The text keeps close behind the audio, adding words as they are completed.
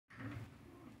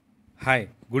Hi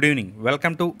good evening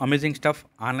welcome to amazing stuff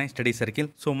online study circle.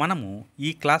 So మనము ఈ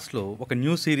క్లాస్లో ఒక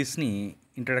న్యూ సిరీస్ని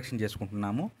ఇంట్రడక్షన్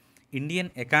చేసుకుంటున్నాము.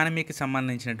 ఇండియన్ ఎకానమీకి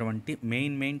సంబంధించినటువంటి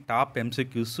మెయిన్ టాప్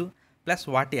ఎంసీక్యూస్ ప్లస్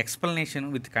వాటి ఎక్స్ప్లెనేషన్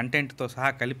విత్ కంటెంట్తో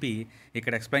సహా కలిపి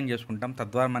ఇక్కడ ఎక్స్ప్లెయిన్ చేసుకుంటాం.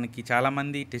 తద్వారా మనకి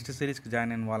చాలామంది టెస్ట్ సిరీస్కి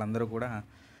జాయిన్ అయిన వాళ్ళందరూ కూడా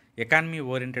ఎకానమీ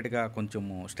ఓరియంటెడ్గా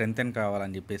కొంచెము స్ట్రెంగ్తెన్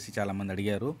కావాలని చెప్పేసి చాలామంది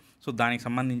అడిగారు. సో దానికి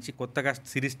సంబంధించి కొత్తగా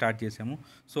సిరీస్ స్టార్ట్ చేసాము.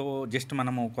 సో జస్ట్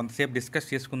మనము కొంతసేపు డిస్కస్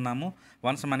చేసుకుందాము.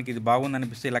 వన్స్ మనకి ఇది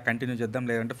బాగుందనిపిస్తే ఇలా కంటిన్యూ చేద్దాం,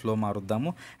 లేదంటే ఫ్లో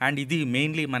మారుద్దాము. అండ్ ఇది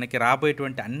మెయిన్లీ మనకి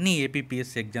రాబోయేటువంటి అన్ని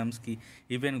APPSC ఎగ్జామ్స్కి,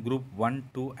 ఈవెన్ గ్రూప్ 1,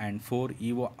 2 and 4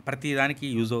 ఈవో ప్రతి దానికి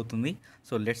యూజ్ అవుతుంది.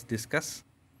 So let's discuss.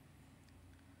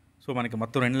 సో మనకి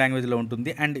మొత్తం 2 లాంగ్వేజ్లో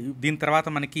ఉంటుంది. అండ్ దీని తర్వాత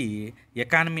మనకి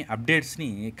ఎకానమీ అప్డేట్స్ని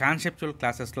కాన్సెప్చువల్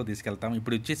క్లాసెస్లో తీసుకెళ్తాం.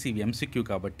 ఇప్పుడు వచ్చేసి ఇవి MCQ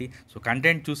కాబట్టి సో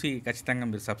కంటెంట్ చూసి ఖచ్చితంగా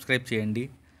మీరు సబ్స్క్రైబ్ చేయండి.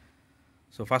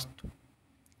 సో ఫస్ట్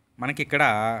మనకి ఇక్కడ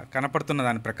కనపడుతున్న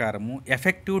దాని ప్రకారము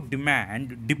ఎఫెక్టివ్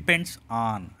డిమాండ్ డిపెండ్స్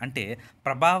ఆన్, అంటే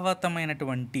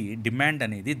ప్రభావితమైనటువంటి డిమాండ్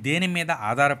అనేది దేని మీద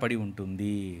ఆధారపడి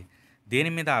ఉంటుంది.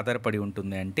 దేని మీద ఆధారపడి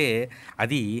ఉంటుంది అంటే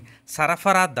అది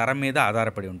సరఫరా ధర మీద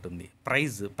ఆధారపడి ఉంటుంది.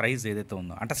 ప్రైజ్ ఏదైతే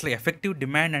ఉందో, అంటే అసలు ఎఫెక్టివ్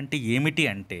డిమాండ్ అంటే ఏమిటి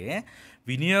అంటే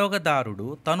వినియోగదారుడు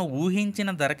తను ఊహించిన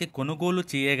ధరకి కొనుగోలు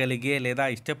చేయగలిగే లేదా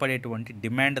ఇష్టపడేటువంటి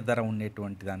డిమాండ్ ధర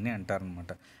ఉండేటువంటి దాన్ని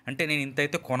అంటారనమాట. అంటే నేను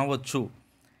ఇంతైతే కొనవచ్చు,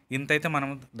 ఇంతైతే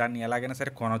మనం దాన్ని ఎలాగైనా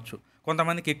సరే కొనవచ్చు.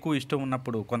 కొంతమందికి ఎక్కువ ఇష్టం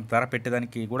ఉన్నప్పుడు కొంత ధర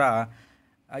పెట్టేదానికి కూడా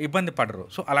ఇబ్బంది పడరు.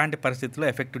 సో అలాంటి పరిస్థితుల్లో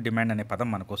ఎఫెక్టివ్ డిమాండ్ అనే పదం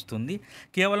మనకు వస్తుంది.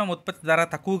 కేవలం ఉత్పత్తి ధర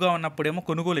తక్కువగా ఉన్నప్పుడేమో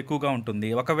కొనుగోలు ఎక్కువగా ఉంటుంది.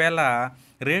 ఒకవేళ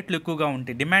రేట్లు ఎక్కువగా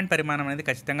ఉంటే డిమాండ్ పరిమాణం అనేది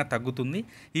ఖచ్చితంగా తగ్గుతుంది.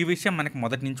 ఈ విషయం మనకి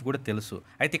మొదటి నుంచి కూడా తెలుసు.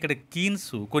 అయితే ఇక్కడ కీన్స్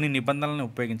కొన్ని నిబంధనలను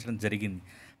ఉపయోగించడం జరిగింది.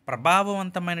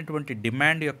 ప్రభావవంతమైనటువంటి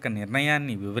డిమాండ్ యొక్క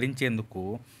నిర్ణయాన్ని వివరించేందుకు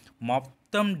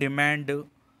మొత్తం డిమాండ్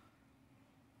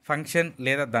ఫంక్షన్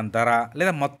లేదా దాని ధర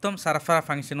లేదా మొత్తం సరఫరా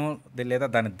ఫంక్షను లేదా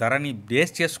దాని ధరని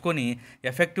బేస్ చేసుకొని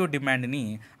ఎఫెక్టివ్ డిమాండ్ని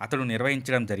అతడు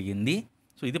నిర్వహించడం జరిగింది.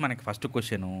 సో ఇది మనకి ఫస్ట్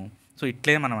క్వశ్చను. సో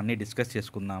ఇట్లే మనం అన్నీ డిస్కస్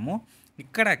చేసుకుందాము.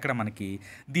 ఇక్కడ మనకి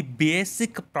the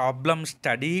basic problem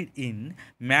studied in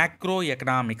macro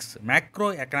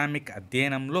economic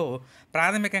అధ్యయనంలో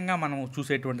ప్రాథమికంగా మనం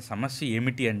చూసేటువంటి సమస్య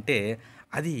ఏమిటి అంటే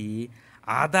అది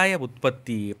ఆదాయ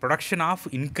ఉత్పత్తి, ప్రొడక్షన్ ఆఫ్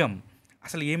ఇన్కమ్.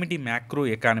 అసలు ఏమిటి మ్యాక్రో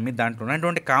ఎకానమీ, దాంట్లో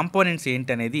ఉన్నటువంటి కాంపోనెంట్స్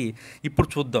ఏంటి అనేది ఇప్పుడు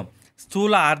చూద్దాం.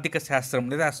 స్థూల ఆర్థిక శాస్త్రం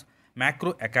లేదా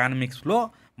మ్యాక్రో ఎకానమిక్స్లో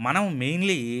మనం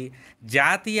మెయిన్లీ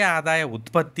జాతీయ ఆదాయ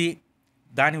ఉత్పత్తి,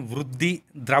 దాని వృద్ధి,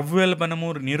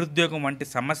 ద్రవ్యోల్బణము, నిరుద్యోగం వంటి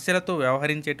సమస్యలతో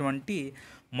వ్యవహరించేటువంటి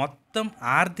మొత్తం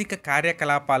ఆర్థిక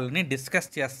కార్యకలాపాలని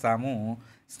డిస్కస్ చేస్తాము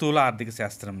స్థూల ఆర్థిక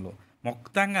శాస్త్రంలో.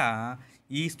 మొత్తంగా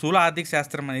ఈ స్థూల ఆర్థిక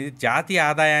శాస్త్రం అనేది జాతీయ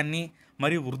ఆదాయాన్ని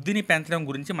మరియు వృద్ధిని పెంచడం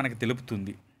గురించి మనకు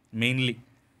తెలుపుతుంది mainly.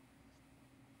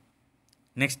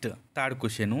 Next third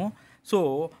question. So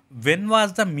when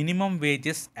was the minimum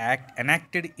wages act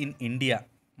enacted in India?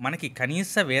 మనకి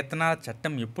కనీస వేతనాల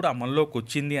చట్టం ఎప్పుడు అమల్లోకి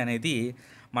వచ్చింది అనేది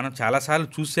మనం చాలాసార్లు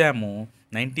చూసాము,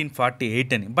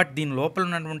 1948 అని. బట్ దీని లోపల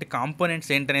ఉన్నటువంటి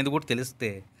కాంపోనెంట్స్ ఏంటనేది కూడా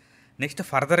తెలిస్తే నెక్స్ట్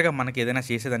ఫర్దర్గా మనకి ఏదైనా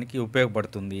చేసేదానికి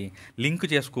ఉపయోగపడుతుంది. లింక్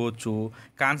చేసుకోవచ్చు,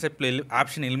 కాన్సెప్ట్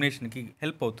ఆప్షన్ ఎలిమినేషన్కి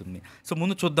హెల్ప్ అవుతుంది. సో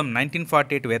ముందు చూద్దాం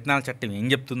 1948 వేతనాల చట్టం ఏం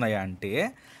చెప్తుందయా అంటే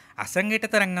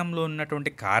అసంఘటిత రంగంలో ఉన్నటువంటి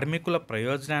కార్మికుల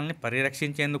ప్రయోజనాలని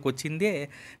పరిరక్షించేందుకు వచ్చిందే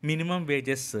మినిమం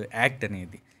వేజెస్ యాక్ట్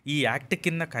అనేది. ఈ యాక్ట్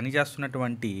కింద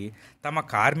పనిచేస్తున్నటువంటి తమ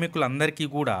కార్మికులందరికీ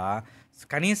కూడా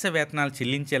కనీస వేతనాలు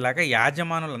చెల్లించేలాగా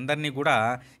యాజమానులందరినీ కూడా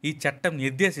ఈ చట్టం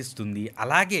నిర్దేశిస్తుంది.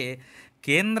 అలాగే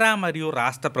కేంద్ర మరియు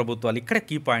రాష్ట్ర ప్రభుత్వాలు, ఇక్కడ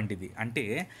కీ పాయింట్ ఇది, అంటే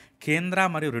కేంద్ర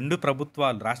మరియు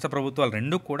రాష్ట్ర ప్రభుత్వాలు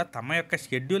రెండు కూడా తమ యొక్క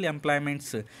షెడ్యూల్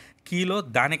ఎంప్లాయ్మెంట్స్ కీలో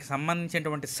దానికి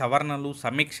సంబంధించినటువంటి సవరణలు,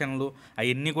 సమీక్షణలు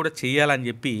అవన్నీ కూడా చేయాలని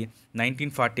చెప్పి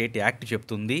 1948 యాక్ట్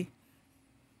చెప్తుంది.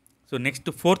 సో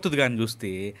నెక్స్ట్ ఫోర్త్ది కానీ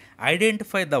చూస్తే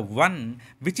identify the one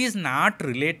which is not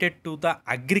related to the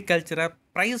agricultural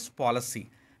price policy.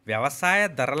 వ్యవసాయ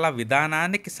ధరల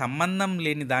విధానానికి సంబంధం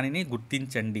లేని దానిని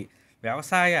గుర్తించండి.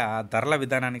 వ్యవసాయ ధరల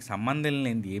విధానానికి సంబంధం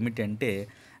లేనిది ఏమిటంటే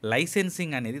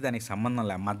లైసెన్సింగ్ అనేది దానికి సంబంధం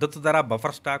లేదు. మద్దతు ధర,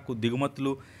 బఫర్ స్టాకు,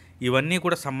 దిగుమతులు ఇవన్నీ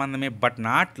కూడా సంబంధమే, బట్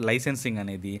నాట్ లైసెన్సింగ్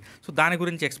అనేది. సో దాని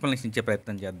గురించి ఎక్స్ప్లెనేషన్ ఇచ్చే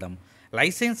ప్రయత్నం చేద్దాం.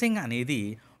 లైసెన్సింగ్ అనేది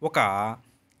ఒక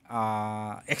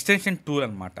ఎక్స్టెన్షన్ టూల్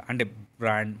అనమాట. అంటే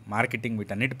బ్రాండ్, మార్కెటింగ్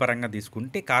వీటన్నిటి పరంగా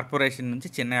తీసుకుంటే కార్పొరేషన్ నుంచి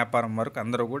చిన్న వ్యాపారం వరకు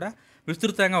అందరూ కూడా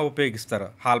విస్తృతంగా ఉపయోగిస్తారు,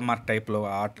 హాల్మార్క్ టైప్లో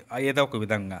ఏదో ఒక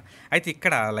విధంగా. అయితే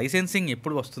ఇక్కడ లైసెన్సింగ్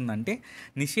ఎప్పుడు వస్తుందంటే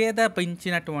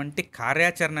నిషేధించినటువంటి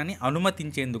కార్యాచరణని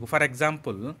అనుమతించేందుకు. ఫర్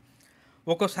ఎగ్జాంపుల్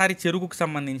ఒక్కోసారి చెరుకుకు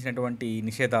సంబంధించినటువంటి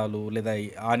నిషేధాలు లేదా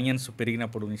ఆనియన్స్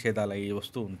పెరిగినప్పుడు నిషేధాలు అవి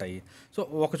వస్తూ ఉంటాయి. సో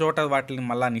ఒక చోట వాటిని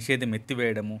మళ్ళీ నిషేధం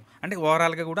ఎత్తివేయడము, అంటే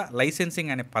ఓవరాల్గా కూడా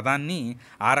లైసెన్సింగ్ అనే పదాన్ని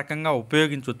ఆ రకంగా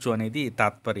ఉపయోగించవచ్చు అనేది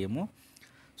తాత్పర్యము.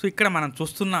 సో ఇక్కడ మనం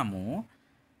చూస్తున్నాము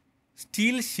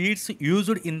steel sheets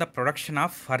used in the production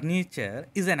of furniture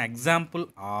is an example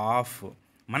of.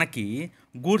 మనకి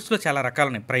గూడ్స్లో చాలా రకాలు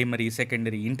ఉన్నాయి. Primary,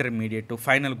 secondary, intermediate,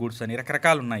 final goods అని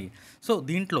రకరకాలు ఉన్నాయి. సో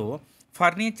దీంట్లో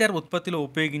ఫర్నిచర్ ఉత్పత్తిలో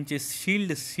ఉపయోగించే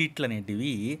షీల్డ్ షీట్లు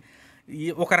అనేటివి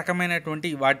ఒక రకమైనటువంటి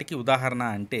వాటికి ఉదాహరణ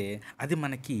అంటే అది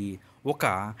మనకి ఒక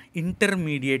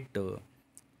ఇంటర్మీడియట్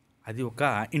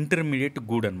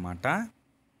గూడ్ అనమాట.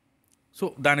 సో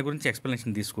దాని గురించి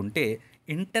ఎక్స్ప్లెనేషన్ తీసుకుంటే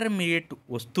ఇంటర్మీడియట్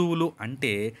వస్తువులు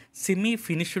అంటే సెమీ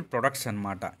ఫినిష్డ్ ప్రొడక్ట్స్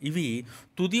అన్నమాట. ఇవి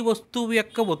తుది వస్తువు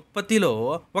యొక్క ఉత్పత్తిలో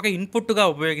ఒక ఇన్పుట్గా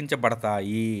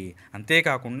ఉపయోగించబడతాయి.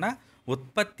 అంతేకాకుండా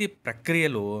ఉత్పత్తి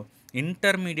ప్రక్రియలో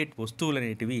ఇంటర్మీడియట్ వస్తువులు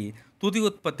అనేటివి తుది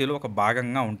ఉత్పత్తిలో ఒక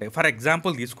భాగంగా ఉంటాయి. ఫర్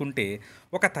ఎగ్జాంపుల్ తీసుకుంటే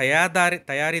ఒక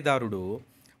తయారీదారుడు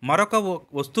మరొక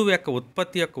వస్తువు యొక్క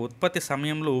ఉత్పత్తి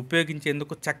సమయంలో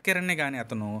ఉపయోగించేందుకు చక్కెరని కానీ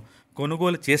అతను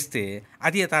కొనుగోలు చేస్తే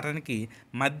అది అతనికి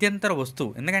మధ్యంతర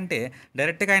వస్తువు. ఎందుకంటే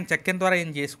డైరెక్ట్గా ఆయన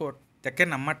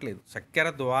చక్కెరని అమ్మట్లేదు. చక్కెర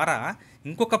ద్వారా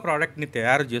ఇంకొక ప్రోడక్ట్ని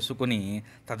తయారు చేసుకుని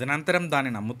తదనంతరం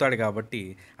దానిని అమ్ముతాడు. కాబట్టి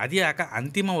అది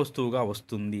అంతిమ వస్తువుగా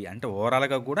వస్తుంది. అంటే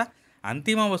ఓవరాల్గా కూడా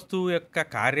అంతిమ వస్తువు యొక్క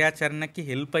కార్యాచరణకి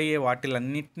హెల్ప్ అయ్యే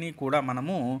వాటిలన్నింటినీ కూడా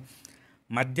మనము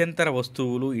మధ్యంతర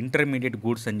వస్తువులు, ఇంటర్మీడియట్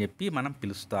గూడ్స్ అని చెప్పి మనం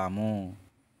పిలుస్తాము.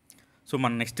 సో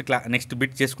మనం నెక్స్ట్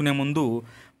బిట్ చేసుకునే ముందు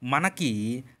మనకి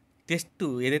టెస్ట్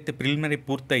ఏదైతే ప్రిలిమినరీ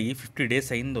పూర్తయి 50 days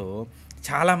అయిందో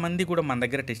చాలామంది కూడా మన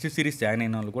దగ్గర టెస్ట్ సిరీస్ జాయిన్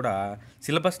అయిన వాళ్ళు కూడా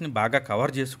సిలబస్ని బాగా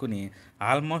కవర్ చేసుకుని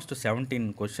ఆల్మోస్ట్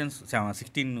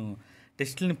 16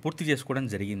 టెస్టులని పూర్తి చేసుకోవడం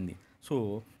జరిగింది. సో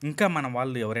ఇంకా మన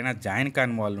వాళ్ళు ఎవరైనా జాయిన్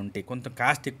కాని వాళ్ళు ఉంటే, కొంత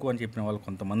కాస్ట్ ఎక్కువ అని చెప్పిన వాళ్ళు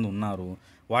కొంతమంది ఉన్నారు.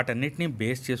 వాటన్నిటిని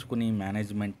బేస్ చేసుకుని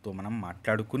మేనేజ్మెంట్తో మనం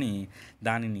మాట్లాడుకుని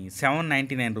దానిని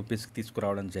 799 రూపీస్కి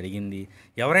తీసుకురావడం జరిగింది.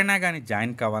 ఎవరైనా కానీ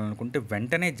జాయిన్ కావాలనుకుంటే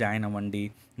వెంటనే జాయిన్ అవ్వండి.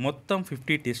 మొత్తం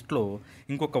 50 టెస్ట్లో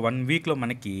ఇంకొక 1 వీక్లో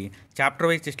మనకి చాప్టర్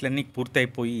వైజ్ టెస్టులన్నీ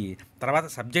పూర్తయిపోయి తర్వాత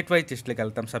సబ్జెక్ట్ వైజ్ టెస్టులకు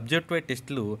వెళ్తాం. సబ్జెక్ట్ వైజ్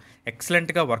టెస్టులు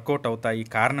ఎక్సలెంట్గా వర్కౌట్ అవుతాయి.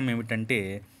 కారణం ఏమిటంటే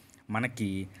మనకి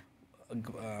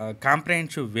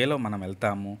కాంప్రహెన్సివ్ వేలో మనం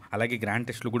వెళ్తాము. అలాగే గ్రాండ్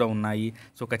టెస్టులు కూడా ఉన్నాయి.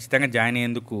 సో ఖచ్చితంగా జాయిన్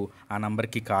అయ్యేందుకు ఆ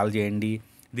నంబర్కి కాల్ చేయండి.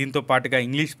 దీంతో పాటుగా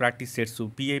English practice sets,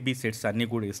 PIB sets అన్నీ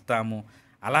కూడా ఇస్తాము.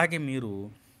 అలాగే మీరు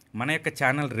మన యొక్క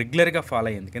ఛానల్ రెగ్యులర్గా ఫాలో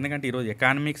అయ్యేందుకు, ఎందుకంటే ఈరోజు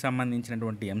ఎకానమీకి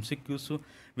సంబంధించినటువంటి MCQs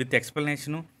with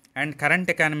explanation and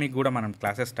current ఎకానమీకి కూడా మనం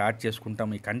క్లాసెస్ స్టార్ట్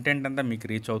చేసుకుంటాము. ఈ కంటెంట్ అంతా మీకు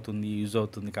రీచ్ అవుతుంది, యూజ్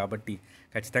అవుతుంది. కాబట్టి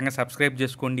ఖచ్చితంగా సబ్స్క్రైబ్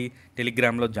చేసుకోండి,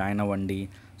 టెలిగ్రామ్లో జాయిన్ అవ్వండి.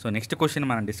 సో నెక్స్ట్ క్వశ్చన్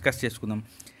మనం డిస్కస్ చేసుకుందాం.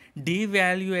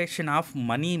 డీవాల్యుయేషన్ ఆఫ్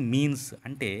మనీ మీన్స్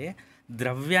అంటే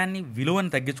ద్రవ్యాన్ని విలువను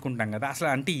తగ్గించుకుంటాం కదా, అసలు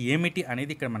అంటే ఏమిటి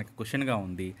అనేది ఇక్కడ మనకి క్వశ్చన్గా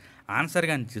ఉంది.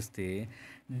 ఆన్సర్గా చూస్తే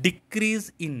decrease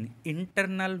in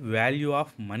internal value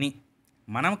of money.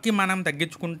 మనం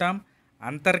తగ్గించుకుంటాం.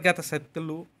 అంతర్గత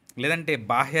శక్తులు లేదంటే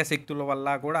బాహ్య శక్తుల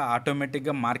వల్ల కూడా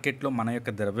ఆటోమేటిక్గా మార్కెట్లో మన యొక్క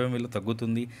ద్రవ్యం విలువ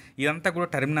తగ్గుతుంది. ఇదంతా కూడా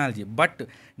terminology. But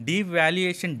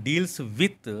devaluation deals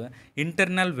with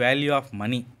internal value of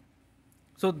money.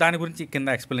 So దాని గురించి కింద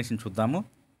ఎక్స్ప్లెనేషన్ చూద్దాము.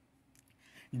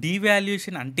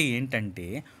 డీవాల్యుయేషన్ అంటే ఏంటంటే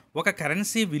ఒక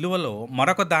కరెన్సీ విలువలో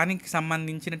మరొక దానికి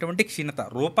సంబంధించినటువంటి క్షీణత.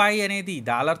 రూపాయి అనేది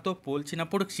డాలర్తో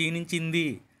పోల్చినప్పుడు క్షీణించింది.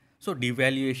 So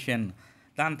devaluation.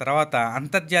 దాని తర్వాత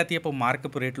అంతర్జాతీయపు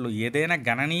మార్కపు రేట్లు ఏదైనా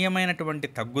గణనీయమైనటువంటి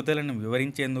తగ్గుదలను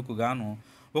వివరించేందుకు గాను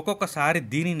ఒక్కొక్కసారి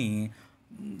దీనిని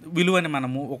విలువని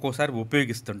మనము ఒక్కోసారి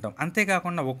ఉపయోగిస్తుంటాం.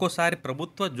 అంతేకాకుండా ఒక్కోసారి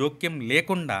ప్రభుత్వ జోక్యం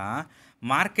లేకుండా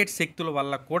మార్కెట్ శక్తుల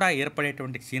వల్ల కూడా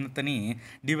ఏర్పడేటువంటి క్షీణతని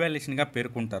డివాల్యుయేషన్గా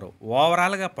పేర్కొంటారు.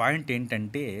 ఓవరాల్గా పాయింట్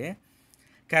ఏంటంటే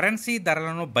కరెన్సీ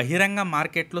ధరలను బహిరంగ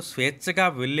మార్కెట్లో స్వేచ్ఛగా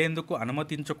వెళ్లేందుకు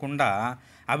అనుమతించకుండా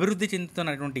అభివృద్ధి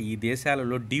చెందుతున్నటువంటి ఈ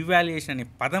దేశాలలో డివాల్యుయేషన్ అనే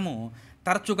పదము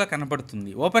తరచుగా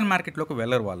కనబడుతుంది. ఓపెన్ మార్కెట్లోకి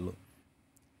వెళ్ళరు వాళ్ళు.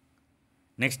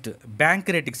 నెక్స్ట్ బ్యాంక్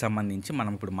రేట్కి సంబంధించి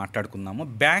మనం ఇప్పుడు మాట్లాడుకుందాము.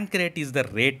 Bank rate is the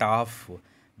rate of.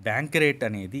 Bank rate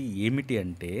అనేది ఏమిటి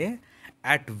అంటే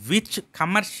at which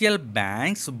commercial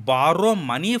banks borrow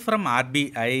money from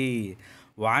RBI.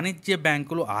 వాణిజ్య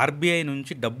బ్యాంకులు ఆర్బీఐ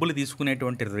నుంచి డబ్బులు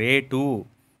తీసుకునేటువంటి రేటు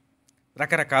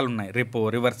రకరకాలు ఉన్నాయి. Repo,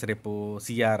 reverse repo,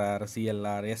 CRR,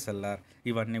 CLR, SLR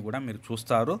ఇవన్నీ కూడా మీరు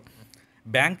చూస్తారు.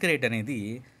 బ్యాంక్ రేట్ అనేది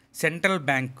సెంట్రల్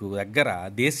బ్యాంకు దగ్గర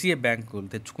దేశీయ బ్యాంకులు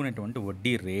తెచ్చుకునేటువంటి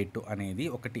వడ్డీ రేటు అనేది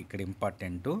ఒకటి ఇక్కడ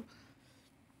important.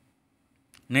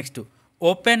 Next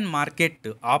open market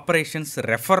operations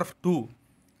refer to.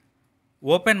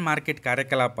 Open market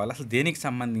కార్యకలాపాలు అసలు దేనికి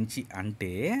సంబంధించి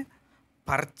అంటే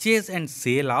purchase and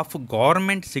sale of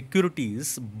government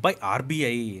securities by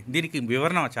RBI. దీనికి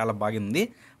వివరణ చాలా బాగుంది,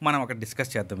 మనం ఒకటి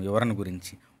డిస్కస్ చేద్దాం వివరణ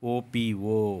గురించి.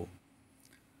 Oppo,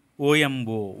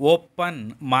 OMO open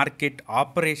market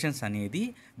operations అనేది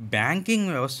బ్యాంకింగ్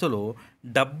వ్యవస్థలో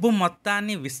డబ్బు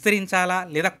మొత్తాన్ని విస్తరించాలా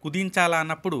లేదా కుదించాలా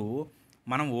అన్నప్పుడు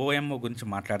మనం ఓఎంఓ గురించి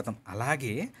మాట్లాడతాం.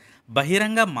 అలాగే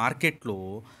బహిరంగ మార్కెట్లో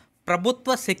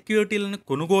ప్రభుత్వ సెక్యూరిటీలను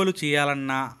కొనుగోలు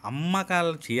చేయాలన్నా,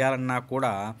 అమ్మకాలు చేయాలన్నా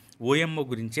కూడా ఓఎంఓ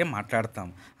గురించే మాట్లాడతాం.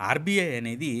 ఆర్బీఐ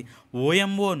అనేది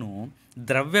ఓఎంఓను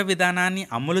ద్రవ్య విధానాన్ని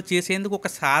అమలు చేసేందుకు ఒక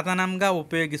సాధనంగా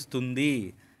ఉపయోగిస్తుంది.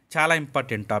 చాలా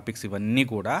ఇంపార్టెంట్ టాపిక్స్ ఇవన్నీ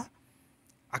కూడా.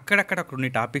 అక్కడక్కడ కొన్ని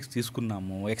టాపిక్స్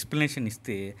తీసుకున్నాము, ఎక్స్ప్లెనేషన్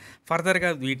ఇస్తే ఫర్దర్గా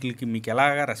వీటికి మీకు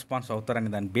ఎలాగా రెస్పాన్స్ అవుతారని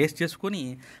దాన్ని బేస్ చేసుకొని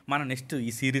మనం నెక్స్ట్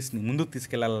ఈ సిరీస్ని ముందుకు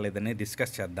తీసుకెళ్ళాలా లేదని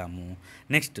డిస్కస్ చేద్దాము.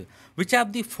 Next, which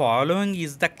of the following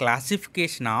is the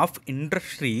classification of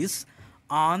industries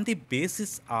on the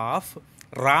basis of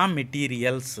రా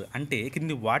మెటీరియల్స్? అంటే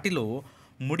కింది వాటిలో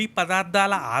ముడి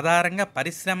పదార్థాల ఆధారంగా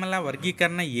పరిశ్రమల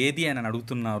వర్గీకరణ ఏది అని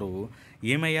అడుగుతున్నారు.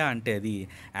 ఏమయ్యా అంటే అది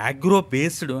agro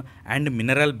based and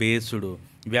mineral based,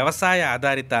 వ్యవసాయ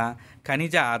ఆధారిత,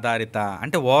 ఖనిజ ఆధారిత.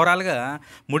 అంటే ఓవరాల్గా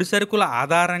ముడి సరుకుల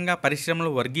ఆధారంగా పరిశ్రమలు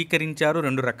వర్గీకరించారు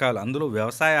 2 రకాలు. అందులో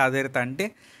వ్యవసాయ ఆధారిత అంటే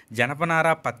జనపనార,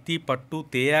 పత్తి, పట్టు,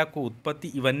 తేయాకు ఉత్పత్తి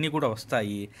ఇవన్నీ కూడా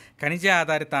వస్తాయి. ఖనిజ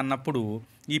ఆధారిత అన్నప్పుడు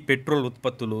ఈ పెట్రోల్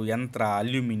ఉత్పత్తులు, యంత్ర,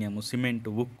 అల్యూమినియం,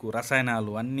 సిమెంటు, ఉక్కు,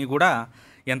 రసాయనాలు అన్నీ కూడా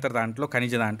యంత్ర దాంట్లో,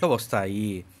 ఖనిజ దాంట్లో వస్తాయి.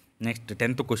 Next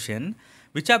 10th question,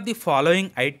 which of the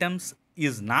following items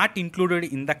is not included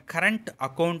in the current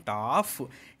account of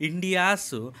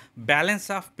India's balance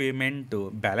of payment?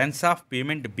 Balance of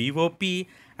payment BOP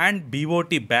and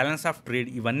BOT, balance of trade,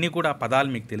 ఇవన్నీ కూడా పదాలు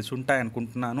మీకు తెలిసి ఉంటాయి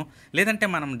అనుకుంటున్నాను. లేదంటే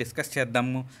మనం డిస్కస్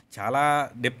చేద్దాము, చాలా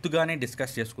డెప్త్గానే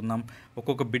డిస్కస్ చేసుకుందాం.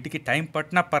 ఒక్కొక్క బిట్కి టైం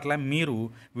పట్టినా పర్లే, మీరు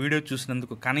వీడియో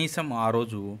చూసినందుకు కనీసం ఆ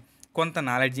రోజు కొంత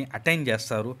నాలెడ్జ్ని అటైన్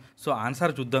చేస్తారు. సో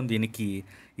ఆన్సర్ చూద్దాం దీనికి.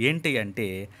 ఏంటి అంటే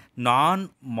నాన్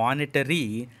మానిటరీ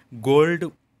గోల్డ్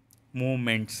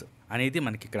మూమెంట్స్ అనేది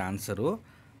మనకి ఇక్కడ ఆన్సరు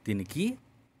దీనికి.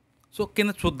 సో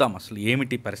కింద చూద్దాం అసలు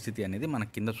ఏమిటి పరిస్థితి అనేది మనం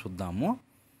కింద చూద్దాము.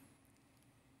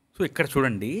 సో ఇక్కడ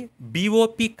చూడండి,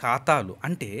 బీఓపీ ఖాతాలు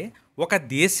అంటే ఒక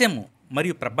దేశము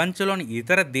మరియు ప్రపంచంలోని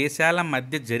ఇతర దేశాల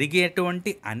మధ్య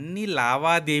జరిగేటువంటి అన్ని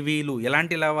లావాదేవీలు.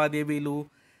 ఎలాంటి లావాదేవీలు?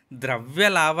 ద్రవ్య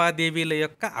లావాదేవీల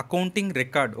యొక్క అకౌంటింగ్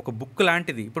రికార్డ్, ఒక బుక్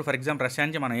లాంటిది. ఇప్పుడు ఫర్ ఎగ్జాంపుల్ రష్యా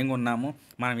నుంచి మనం ఏం కొన్నాము,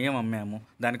 మనం ఏం అమ్మాము,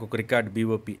 దానికి ఒక రికార్డు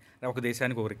బీఓపీ. ఒక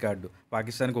దేశానికి ఒక రికార్డు,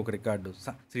 పాకిస్తాన్కి ఒక రికార్డు,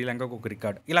 శ్రీలంకకు ఒక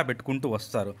రికార్డు, ఇలా పెట్టుకుంటూ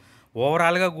వస్తారు.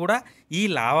 ఓవరాల్గా కూడా ఈ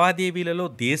లావాదేవీలలో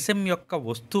దేశం యొక్క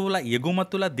వస్తువుల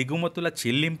ఎగుమతుల, దిగుమతుల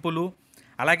చెల్లింపులు,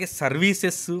 అలాగే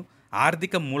సర్వీసెస్,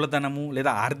 ఆర్థిక మూలధనము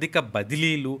లేదా ఆర్థిక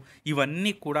బదిలీలు,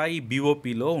 ఇవన్నీ కూడా ఈ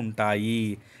బీఓపీలో ఉంటాయి.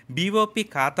 బీఓపీ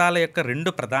ఖాతాల యొక్క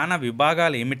 2 ప్రధాన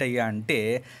విభాగాలు ఏమిటయ్యా అంటే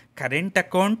current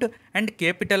account and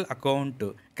capital account.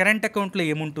 Current అకౌంట్లో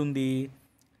ఏముంటుంది?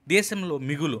 దేశంలో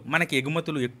మిగులు, మనకి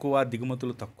ఎగుమతులు ఎక్కువ,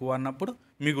 దిగుమతులు తక్కువ అన్నప్పుడు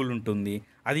మిగులు ఉంటుంది.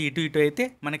 అది ఇటు ఇటు అయితే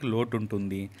మనకి లోటు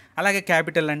ఉంటుంది. అలాగే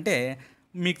క్యాపిటల్ అంటే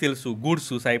మీకు తెలుసు,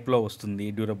 గూడ్స్ సైప్లో వస్తుంది,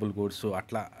 డ్యూరబుల్ గూడ్స్.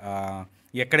 అట్లా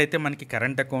ఎక్కడైతే మనకి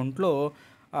కరెంట్ అకౌంట్లో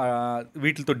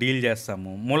వీటితో డీల్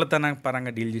చేస్తాము, మూలధన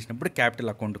పరంగా డీల్ చేసినప్పుడు క్యాపిటల్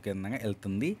అకౌంట్ కింద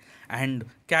వెళ్తుంది. అండ్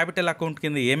క్యాపిటల్ అకౌంట్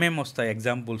కింద ఏమేమి వస్తాయి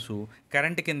ఎగ్జాంపుల్స్,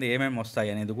 కరెంట్ కింద ఏమేమి వస్తాయి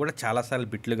అనేది కూడా చాలాసార్లు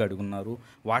బిట్లుగా అడుగున్నారు.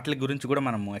 వాటి గురించి కూడా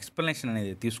మనము ఎక్స్ప్లెనేషన్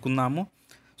అనేది తీసుకుందాము.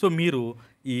 సో మీరు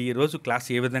ఈరోజు క్లాస్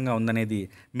ఏ విధంగా ఉందనేది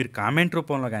మీరు కామెంట్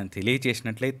రూపంలో కానీ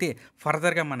తెలియచేసినట్లయితే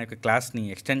ఫర్దర్గా మన యొక్క క్లాస్ని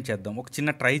ఎక్స్టెండ్ చేద్దాం. ఒక చిన్న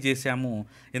ట్రై చేశాము,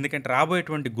 ఎందుకంటే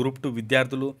రాబోయేటువంటి Group-2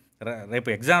 విద్యార్థులు, రేపు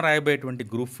ఎగ్జామ్ రాయబోయేటువంటి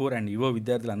Group-4 అండ్ యువ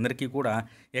విద్యార్థులందరికీ కూడా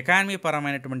ఎకానమీ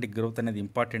పరమైనటువంటి గ్రోత్ అనేది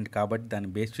ఇంపార్టెంట్ కాబట్టి దాన్ని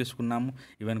బేస్ చేసుకున్నాము.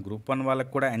 ఈవెన్ Group-1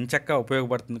 వాళ్ళకు కూడా ఎంచక్కా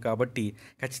ఉపయోగపడుతుంది కాబట్టి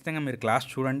ఖచ్చితంగా మీరు క్లాస్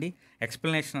చూడండి.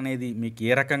 ఎక్స్ప్లెనేషన్ అనేది మీకు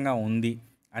ఏ రకంగా ఉంది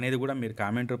అనేది కూడా మీరు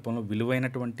కామెంట్ రూపంలో,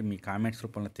 విలువైనటువంటి మీ కామెంట్స్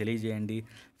రూపంలో తెలియజేయండి.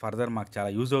 ఫర్దర్ మాకు చాలా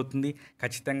యూజ్ అవుతుంది.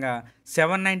 ఖచ్చితంగా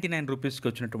 799 రూపీస్కి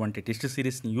వచ్చినటువంటి టెస్ట్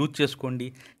సిరీస్ని యూజ్ చేసుకోండి.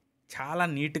 చాలా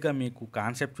నీట్గా మీకు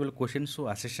conceptual questions,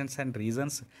 అసెషన్స్ and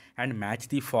reasons and match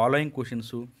the following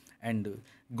questions and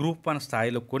Group-1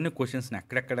 స్థాయిలో కొన్ని క్వశ్చన్స్ని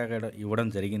అక్కడక్కడ ఇవ్వడం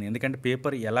జరిగింది. ఎందుకంటే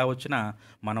పేపర్ ఎలా వచ్చినా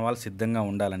మన వాళ్ళు సిద్ధంగా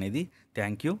ఉండాలనేది.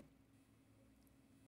 Thank you.